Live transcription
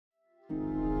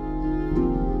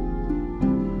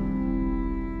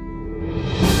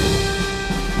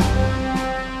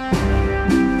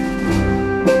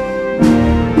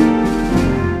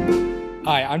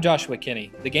I'm Joshua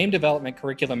Kinney, the Game Development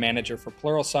Curriculum Manager for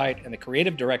Pluralsight and the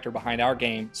creative director behind our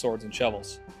game, Swords and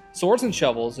Shovels. Swords and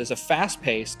Shovels is a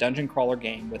fast-paced dungeon crawler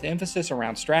game with emphasis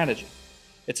around strategy.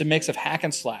 It's a mix of hack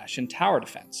and slash and tower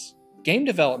defense. Game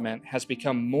development has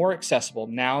become more accessible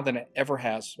now than it ever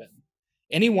has been.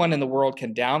 Anyone in the world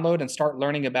can download and start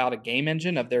learning about a game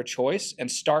engine of their choice and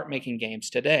start making games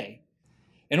today.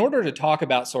 In order to talk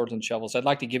about Swords and Shovels, I'd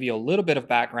like to give you a little bit of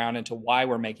background into why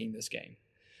we're making this game.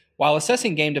 While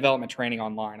assessing game development training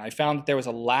online, I found that there was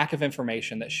a lack of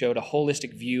information that showed a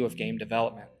holistic view of game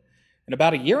development. And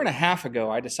about a year and a half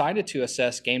ago, I decided to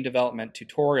assess game development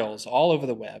tutorials all over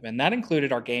the web, and that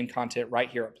included our game content right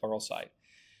here at Pluralsight.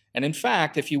 And in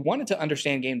fact, if you wanted to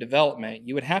understand game development,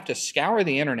 you would have to scour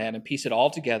the internet and piece it all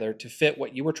together to fit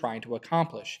what you were trying to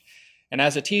accomplish. And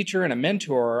as a teacher and a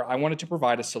mentor, I wanted to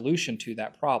provide a solution to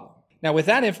that problem. Now, with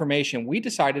that information, we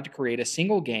decided to create a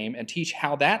single game and teach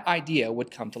how that idea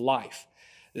would come to life.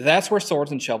 That's where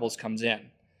Swords and Shovels comes in.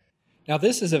 Now,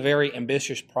 this is a very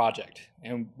ambitious project,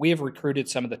 and we have recruited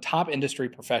some of the top industry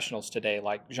professionals today,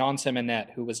 like Jean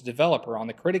Simonet, who was a developer on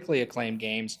the critically acclaimed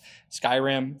games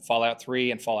Skyrim, Fallout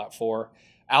 3, and Fallout 4,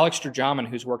 Alex Drajaman,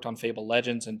 who's worked on Fable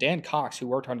Legends, and Dan Cox, who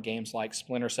worked on games like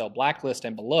Splinter Cell Blacklist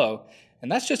and below,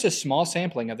 and that's just a small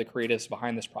sampling of the creatives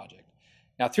behind this project.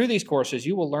 Now, through these courses,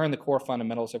 you will learn the core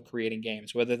fundamentals of creating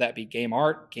games, whether that be game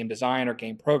art, game design, or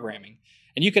game programming.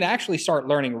 And you can actually start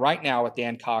learning right now with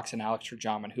Dan Cox and Alex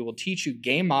Drajaman, who will teach you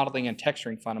game modeling and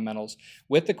texturing fundamentals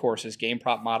with the courses Game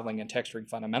Prop Modeling and Texturing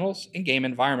Fundamentals and Game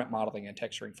Environment Modeling and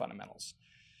Texturing Fundamentals.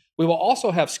 We will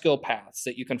also have skill paths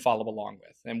that you can follow along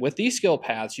with. And with these skill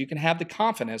paths, you can have the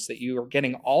confidence that you are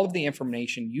getting all of the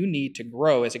information you need to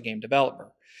grow as a game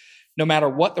developer, no matter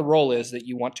what the role is that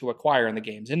you want to acquire in the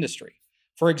games industry.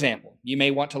 For example, you may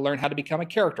want to learn how to become a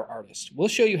character artist. We'll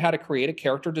show you how to create a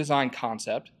character design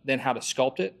concept, then how to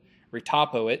sculpt it,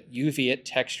 retopo it, UV it,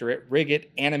 texture it, rig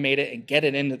it, animate it, and get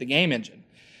it into the game engine.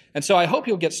 And so I hope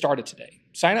you'll get started today.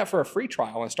 Sign up for a free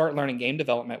trial and start learning game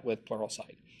development with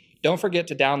Pluralsight. Don't forget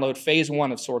to download Phase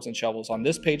 1 of Swords and Shovels on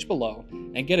this page below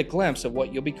and get a glimpse of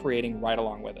what you'll be creating right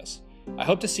along with us. I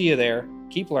hope to see you there.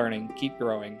 Keep learning, keep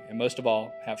growing, and most of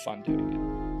all, have fun doing it.